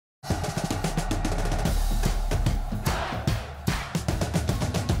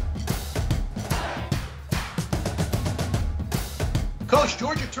Coach,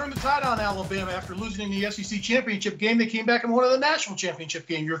 Georgia turned the tide on Alabama after losing in the SEC championship game. They came back and won the national championship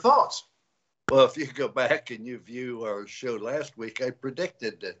game. Your thoughts? Well, if you go back and you view our show last week, I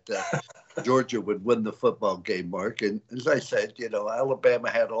predicted that Georgia would win the football game, Mark. And as I said, Alabama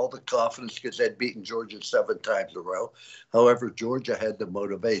had all the confidence because they'd beaten Georgia 7 times in a row. However, Georgia had the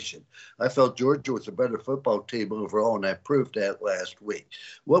motivation. I felt Georgia was a better football team overall, and I proved that last week.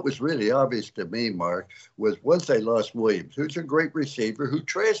 What was really obvious to me, Mark, was once they lost Williams, who's a great receiver, who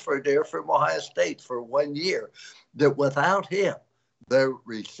transferred there from Ohio State for 1 year, that without him, their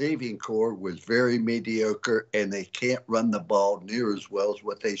receiving core was very mediocre, and they can't run the ball near as well as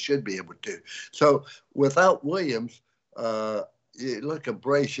what they should be able to. So without Williams, you look at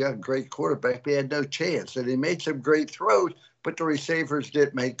Bryce Young, great quarterback, but he had no chance. And he made some great throws, but the receivers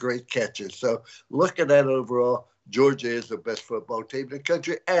didn't make great catches. So looking at overall, Georgia is the best football team in the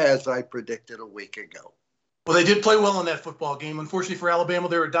country, as I predicted a week ago. Well, they did play well in that football game. Unfortunately for Alabama,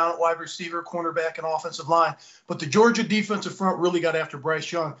 they were down at wide receiver, cornerback, and offensive line. But the Georgia defensive front really got after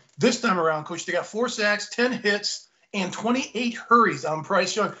Bryce Young. This time around, Coach, they got 4 sacks, 10 hits, and 28 hurries on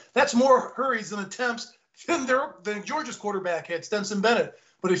Bryce Young. That's more hurries than attempts than Georgia's quarterback had, Stetson Bennett.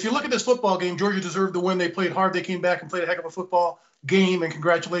 But if you look at this football game, Georgia deserved the win. They played hard. They came back and played a heck of a football game. And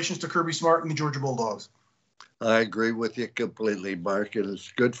congratulations to Kirby Smart and the Georgia Bulldogs. I agree with you completely, Mark. It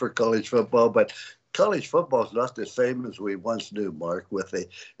is good for college football, but college football is not the same as we once knew, Mark, with the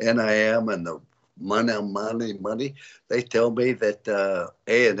NIM and the money. They tell me that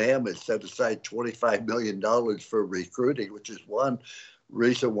A&M has set aside $25 million for recruiting, which is one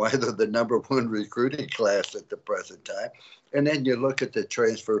reason why they're the number 1 recruiting class at the present time. And then you look at the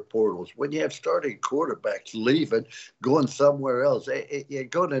transfer portals. When you have starting quarterbacks leaving, going somewhere else, you're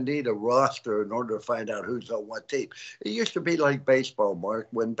going to need a roster in order to find out who's on what team. It used to be like baseball, Mark.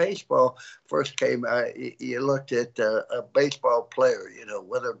 When baseball first came, you looked at a baseball player,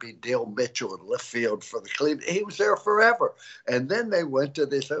 whether it be Dale Mitchell in left field for the Cleveland, he was there forever. And then they went to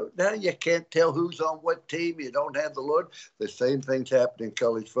this, now you can't tell who's on what team. You don't have the Lord. The same thing's happening in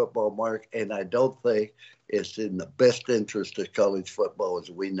college football, Mark, and I don't think it's in the best interest of college football as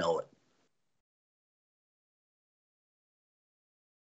we know it.